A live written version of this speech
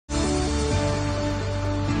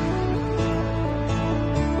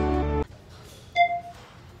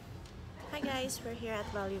guys, we're here at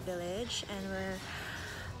Value Village and we're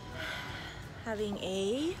having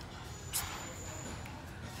a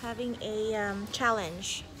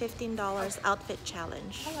challenge, $15 outfit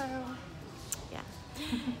challenge. Hello. Yeah.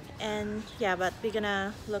 And yeah, but we're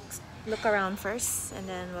gonna look around first, and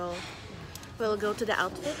then we'll go to the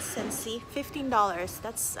outfits and see. $15,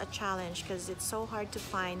 that's a challenge because it's so hard to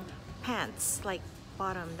find pants like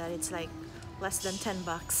bottom that it's like less than 10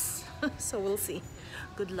 bucks. So we'll see.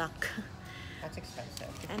 Good luck. That's expensive.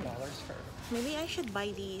 $50 for... Maybe I should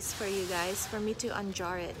buy these for you guys, for me to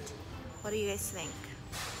unjar it. What do you guys think?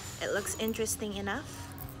 It looks interesting enough.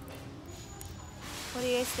 What do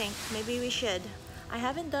you guys think? Maybe we should. I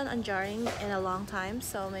haven't done unjarring in a long time,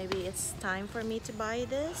 so maybe it's time for me to buy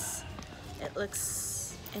this. It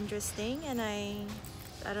looks interesting, and I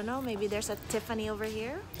don't know, maybe there's a Tiffany over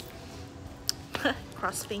here.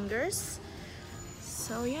 Cross fingers.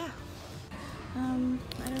 So yeah.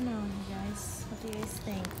 I don't know, you guys. What do you guys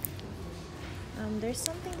think? There's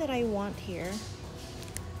something that I want here.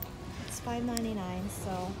 It's $5.99,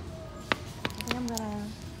 so I think I'm gonna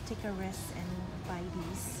take a risk and buy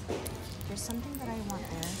these. There's something that I want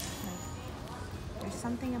there. Like, there's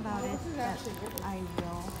something about it that I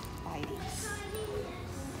will buy these.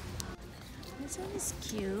 This one is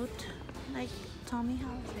cute, like Tommy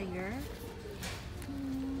Hilfiger.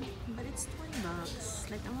 But it's 20 bucks.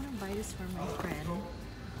 Like, I want to buy this for my friend.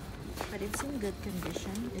 But it's in good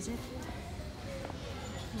condition, is it?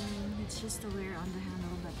 It's just a wear on the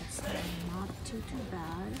handle, but it's not too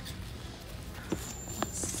bad. That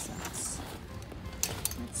sucks.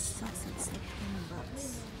 That sucks. It's like 20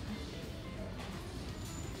 bucks.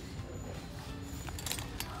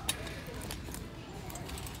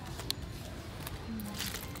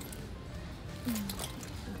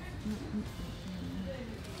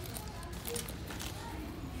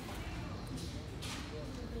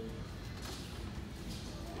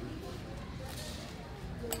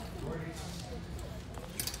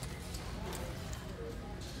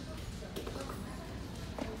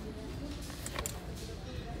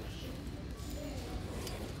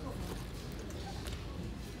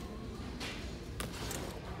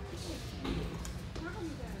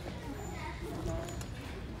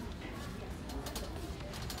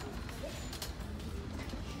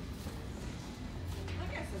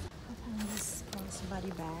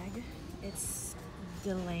 Body bag. It's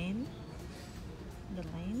Delane,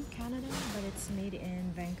 Canada, but it's made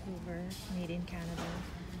in Vancouver, made in Canada.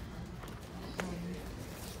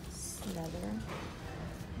 It's leather.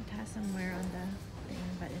 It has some wear on the thing,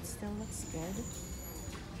 but it still looks good.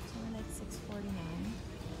 It's only like $6.49.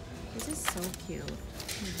 This is so cute.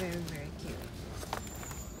 Very, very cute.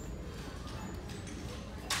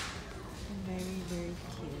 Very, very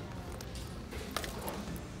cute.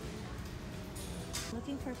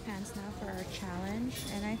 Looking for pants now for our challenge,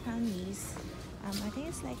 and I found these. I think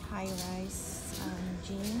it's like high-rise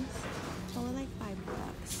jeans. It's only like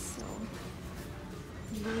 $5. So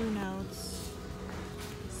blue notes,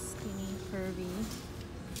 skinny, curvy.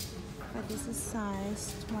 But this is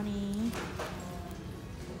size 20.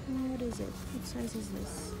 What is it? What size is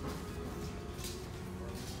this?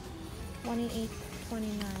 28,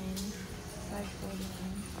 29, 5.49.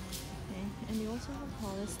 Okay, and we also have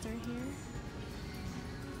Hollister here.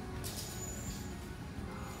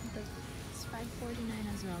 It's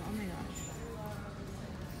 $5.49 as well. Oh my gosh.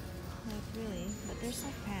 Like, really? But there's no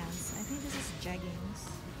pants. I think this is jeggings.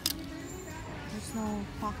 There's no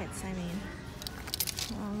pockets, I mean.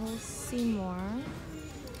 We'll see more.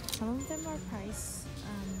 Some of them are priced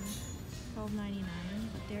 $12.99,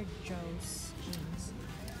 but they're Joe's jeans.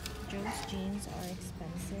 Joe's jeans are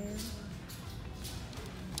expensive.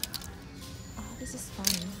 Oh, this is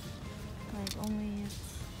fun. Like, only it's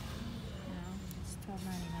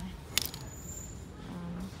 $12.99.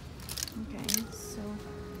 Okay, so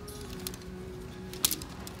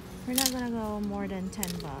we're not gonna go more than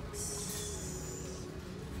 10 bucks.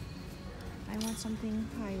 I want something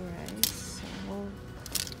high-rise, so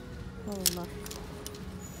we'll look.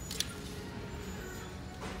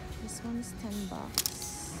 This one's 10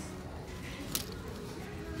 bucks.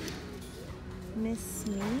 Miss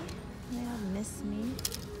Me. I have Miss Me.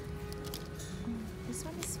 This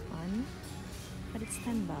one is fun, but it's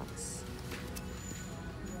 10 bucks.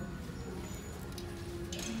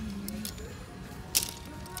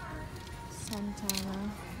 Santana.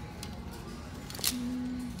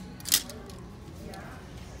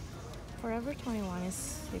 Forever 21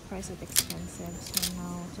 is, they price it expensive, so no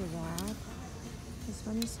to that. This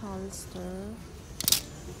one is Hollister,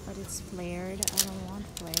 but it's flared. I don't want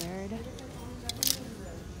flared.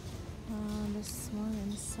 This one,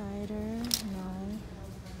 Insider, no.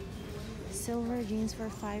 silver jeans for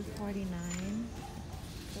 $5.49.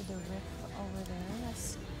 For the rip over there,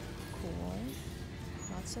 that's cool.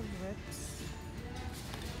 Lots of rips.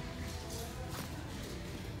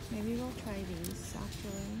 Maybe we'll try these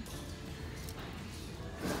actually.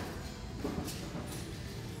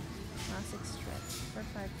 Classic stretch for $5.49.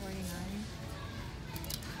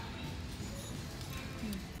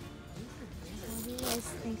 What do you guys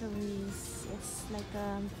think of these? It's like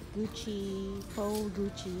a Gucci, faux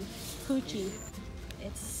Gucci, Gucci.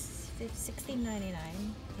 It's $16.99.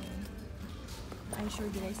 I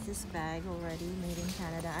showed you guys this bag already, made in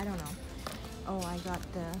Canada. I don't know. Oh, I got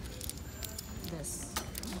this.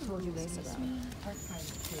 I told you guys about. Part-time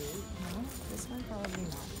too. No, this one probably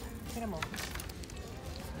not. Get them open.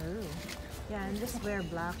 Oh, yeah, and just wear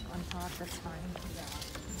black on top. That's fine.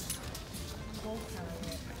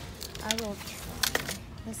 I will try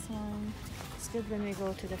this one. It's good when we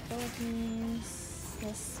go to the Philippines.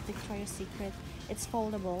 This Victoria's Secret. It's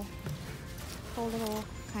foldable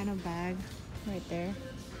kind of bag right there.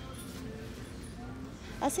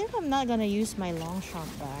 I think I'm not gonna use my long shop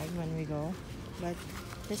bag when we go, but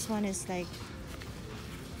this one is like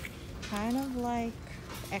kind of like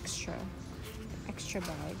extra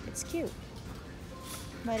bag. It's cute,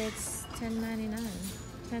 but it's $10.99.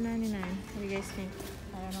 $10.99. What do you guys think?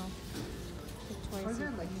 I don't know. Where's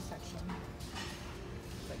your leggings section?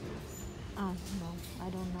 Oh no, I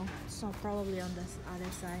don't know. So probably on this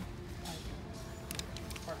other side.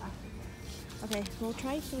 Okay, we'll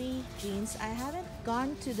try 3 jeans. I haven't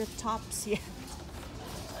gone to the tops yet.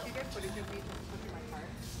 You get footage of me looking my card?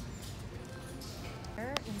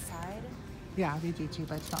 They're inside. Yeah, they do too,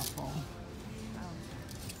 but it's not full. Oh.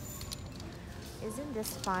 Isn't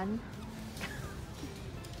this fun?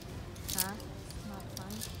 Huh? Not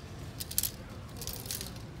fun?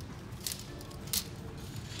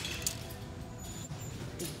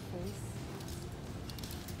 Big face.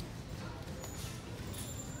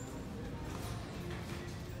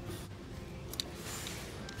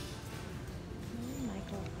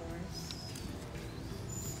 Michael Kors.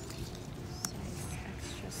 Size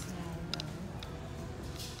extra small though.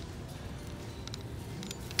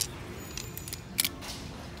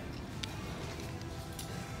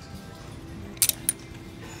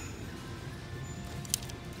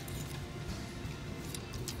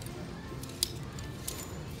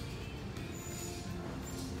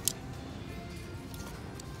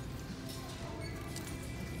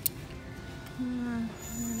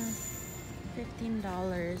 $15.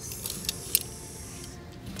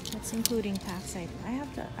 That's including tax. I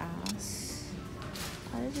have to ask.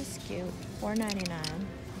 Oh, this is cute. $4.99.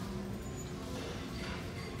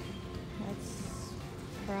 That's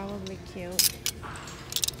probably cute.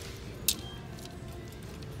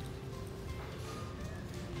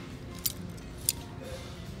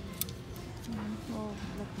 We'll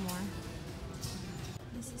look more.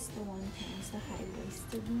 This is the one pants, the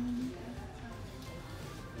high-waisted one.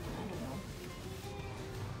 I don't know.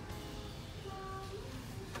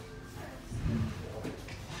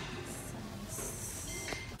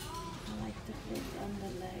 Size. I like the fit on the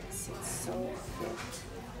legs. It's so fit.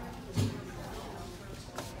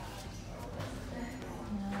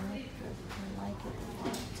 Yeah, I like it a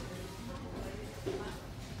lot.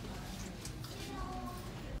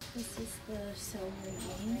 This is the silver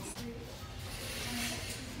jeans.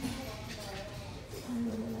 I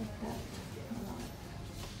really like that a lot.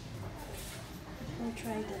 We'll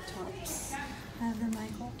try the tops. I have the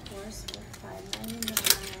Michael Kors for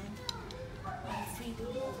 $5.99. Free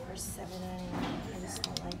people for $7.99. I just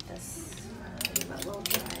don't like this, but we'll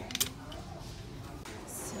try.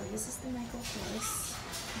 So this is the Michael Kors. It's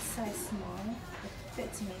size small. It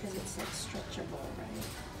fits me because it's like stretchable, right?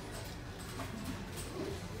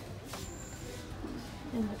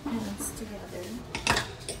 And the pants together.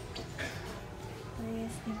 What do you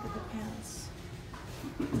guys think of the pants?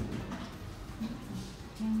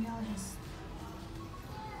 Maybe I'll just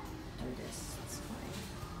do this. It's fine.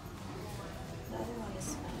 The other one is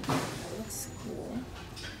fine. That looks cool.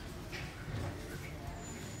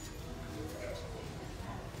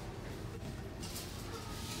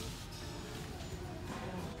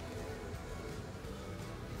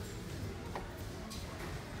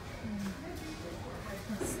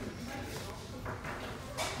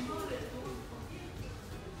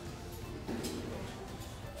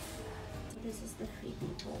 This is the free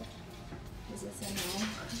people. This is a no.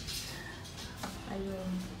 I will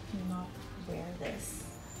not wear this.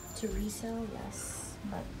 To resell, yes,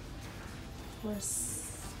 but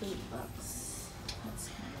worth $8. That's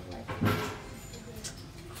kind of like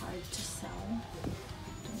hard to sell.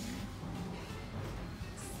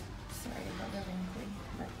 Sorry about the wrinkly,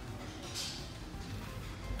 but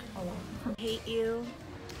Hate you.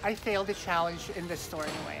 I failed the challenge in the store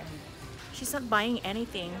anyway. She's not buying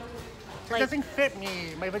anything. It doesn't fit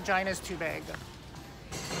me. My vagina is too big.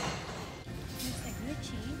 Looks like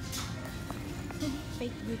Gucci.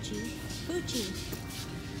 Fake Gucci. Gucci.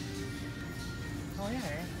 Oh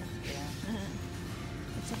yeah.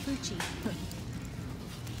 It's a Gucci.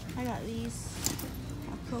 I got these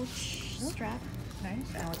coach strap.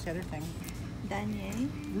 Nice. And what's the other thing? Danye.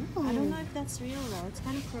 Ooh. I don't know if that's real though. It's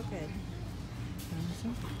kind of crooked.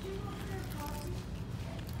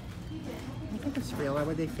 I think it's real. Why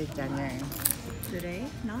would they fake Danier? Do they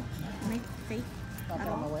not make fake Not at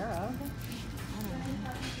that I'm all? aware of. I don't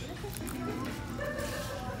know.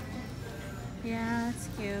 Yeah, it's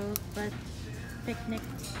cute, but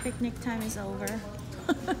picnic time is over.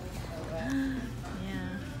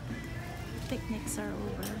 Yeah, picnics are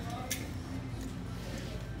over.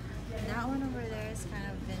 That one over there is kind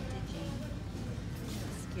of vintagey.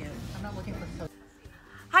 It's cute. I'm not looking for so.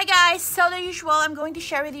 Hi guys, so the usual, I'm going to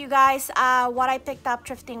share with you guys what I picked up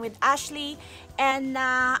thrifting with Ashley, and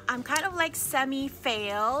I'm kind of like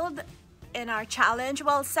semi-failed in our challenge.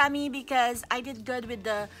 Well, semi because I did good with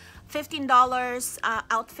the $15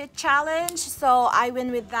 outfit challenge, so I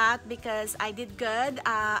win with that because I did good.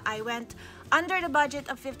 I went under the budget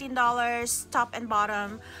of $15 top and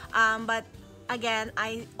bottom, but again,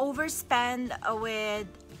 I overspend with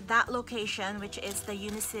that location, which is the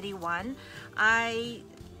Unicity one. I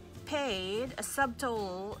paid a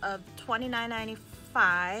subtotal of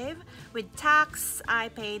 $29.95. With tax, I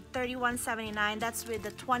paid $31.79. That's with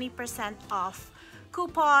the 20% off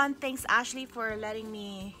coupon. Thanks, Ashley, for letting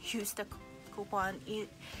me use the coupon.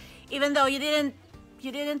 Even though you didn't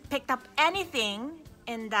pick up anything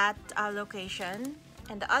in that location,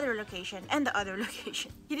 and the other location, and the other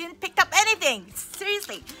location. You didn't pick up anything,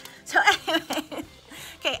 seriously. So anyway,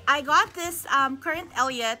 okay, I got this current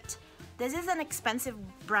LEVOIT. This is an expensive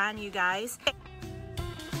brand, you guys. But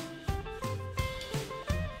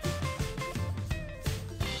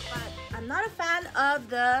I'm not a fan of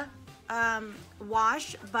the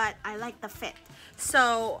wash, but I like the fit.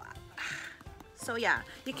 So yeah,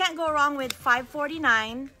 you can't go wrong with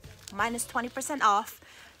 $5.49 minus 20% off.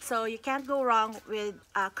 So you can't go wrong with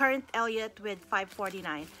current LEVOIT with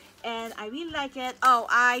 $5.49. And I really like it. Oh,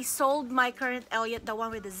 I sold my current LEVOIT, the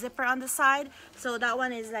one with the zipper on the side. So that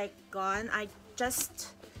one is like gone. I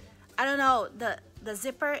don't know, the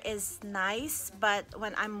zipper is nice, but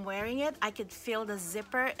when I'm wearing it, I could feel the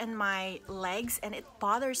zipper in my legs and it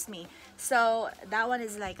bothers me. So that one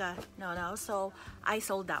is like a no. So I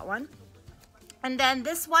sold that one. And then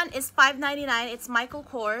this one is $5.99. It's Michael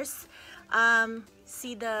Kors.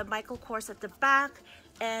 See the Michael Kors at the back.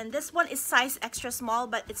 And this one is size extra small,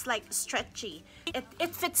 but it's like stretchy.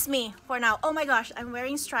 It fits me for now. Oh my gosh, I'm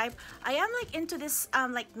wearing stripe. I am like into this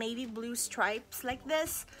like navy blue stripes like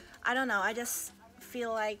this. I don't know, I just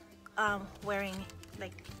feel like wearing,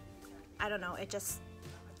 like, I don't know, it's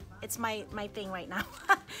my thing right now.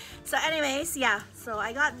 So anyways, yeah, so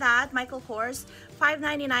I got that Michael Kors,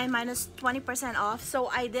 $5.99 minus 20% off. So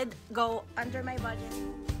I did go under my budget.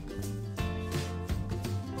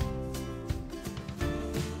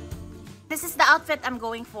 This is the outfit I'm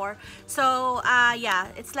going for. So yeah,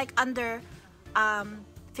 it's like under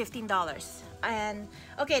 $15. And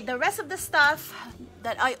okay, the rest of the stuff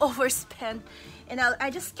that I overspent, and I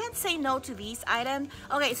just can't say no to these items.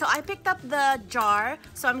 Okay, so I picked up the jar,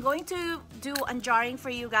 so I'm going to do unjarring for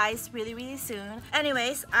you guys really soon.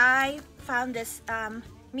 Anyways, I found this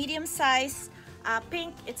medium size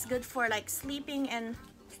pink. It's good for like sleeping and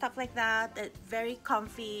stuff like that. It's very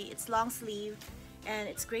comfy. It's long sleeve. And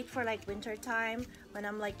it's great for like winter time when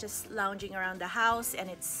I'm like just lounging around the house,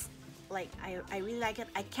 and it's like I really like it.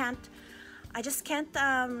 I just can't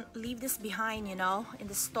leave this behind, you know, in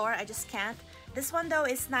the store. I just can't. This one though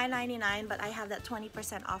is $9.99, but I have that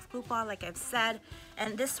 20% off coupon like I've said.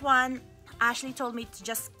 And this one, Ashley told me to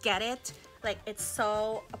just get it. Like, it's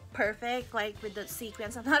so perfect, like with the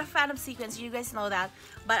sequins. I'm not a fan of sequins, you guys know that,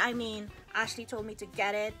 but I mean, Ashley told me to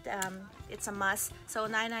get it. It's a must. So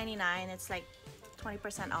 $9.99, it's like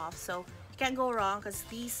 20% off, so you can't go wrong, because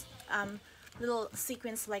these little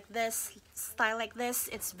sequins like this, style like this,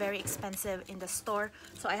 it's very expensive in the store,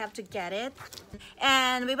 so I have to get it.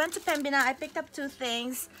 And we went to Pembina. I picked up two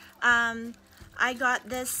things. I got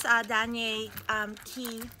this Danye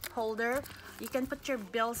key holder. You can put your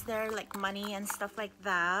bills there, like money and stuff like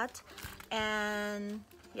that. And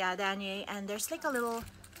yeah, Danye, and there's like a little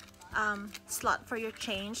slot for your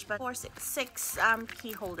change, but 466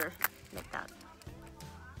 key holder like that.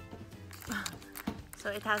 So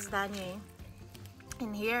it has Danye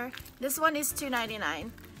in here. This one is $2.99.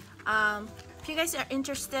 If you guys are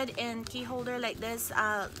interested in key holder like this,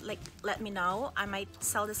 like let me know. I might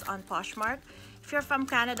sell this on Poshmark if you're from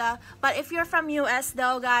Canada. But if you're from US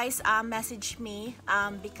though, guys, message me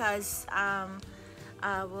because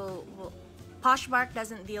Poshmark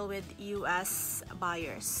doesn't deal with US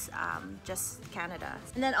buyers, just Canada.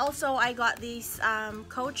 And then also I got these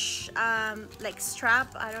Coach like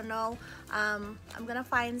strap. I don't know. I'm gonna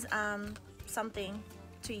find something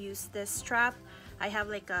to use this strap. I have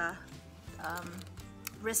like a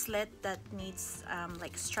wristlet that needs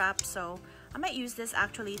like strap, so I might use this.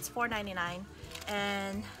 Actually, it's $4.99,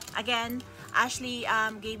 and again, Ashley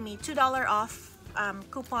gave me $2 off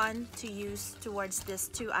coupon to use towards these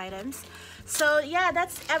 2 items. So yeah,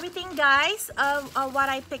 that's everything, guys, of what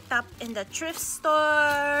I picked up in the thrift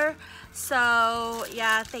store. So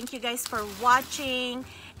yeah, thank you guys for watching,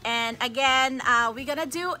 and again, we're gonna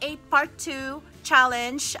do a part 2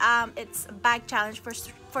 challenge. It's a bag challenge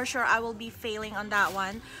for sure. I will be failing on that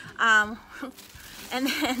one, and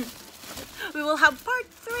then we will have part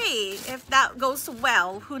 3 if that goes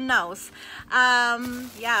well. Who knows?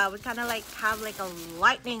 Yeah, we kind of like have like a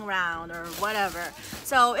lightning round or whatever,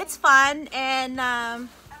 so it's fun. And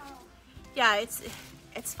yeah,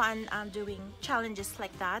 it's fun doing challenges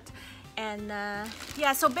like that. And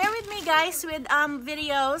yeah, so bear with me, guys, with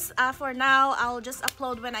videos. For now, I'll just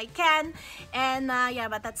upload when I can. And yeah,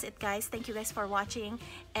 but that's it, guys. Thank you guys for watching,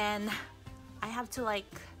 and I have to like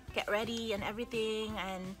get ready and everything,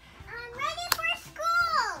 and I'm ready for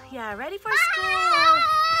school. yeah, ready for school.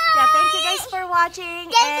 Yeah, thank you guys for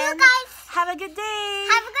watching. Thank you, guys. Have a good day.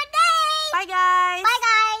 Have a good day. Bye, guys. Bye,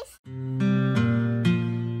 guys.